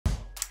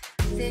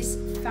This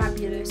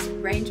fabulous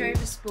Range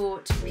Rover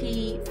Sport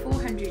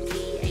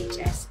P400e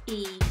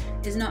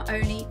HSE is not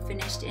only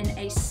finished in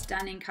a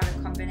stunning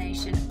colour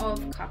combination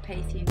of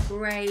Carpathian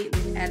grey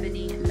with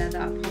ebony leather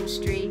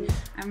upholstery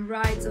and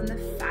rides on the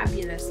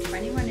fabulous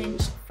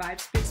 21-inch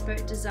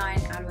 5-split-spoke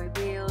design alloy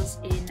wheels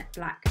in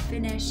black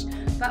finish,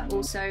 but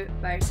also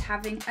boasts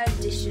having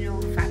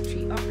additional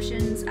factory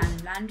options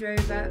and Land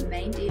Rover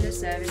main dealer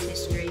service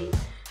history.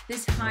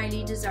 This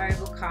highly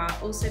desirable car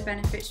also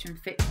benefits from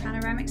fixed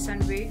panoramic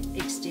sunroof,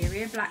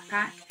 exterior black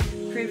pack,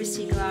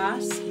 privacy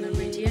glass,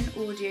 Meridian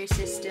Audio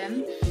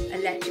System,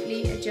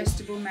 electrically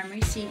adjustable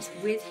memory seats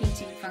with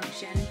heating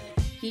function,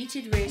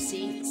 heated rear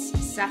seats,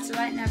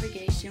 satellite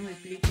navigation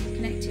with Bluetooth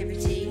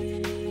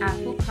connectivity,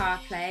 Apple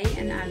CarPlay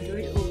and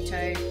Android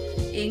Auto,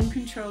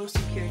 InControl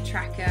Secure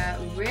Tracker,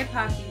 rear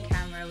parking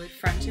camera with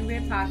front and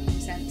rear parking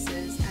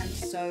sensors, and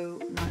so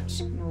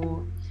much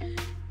more.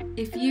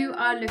 If you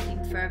are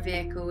looking for a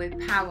vehicle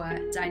with power,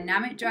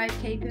 dynamic drive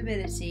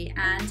capability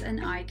and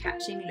an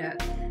eye-catching look,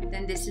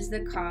 then this is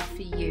the car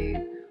for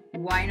you.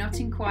 Why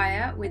not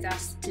inquire with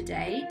us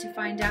today to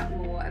find out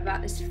more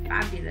about this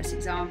fabulous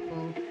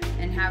example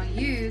and how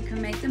you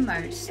can make the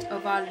most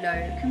of our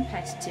low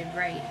competitive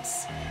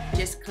rates?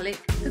 Just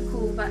click the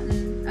call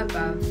button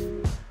above.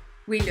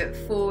 We look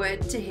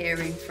forward to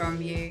hearing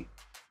from you.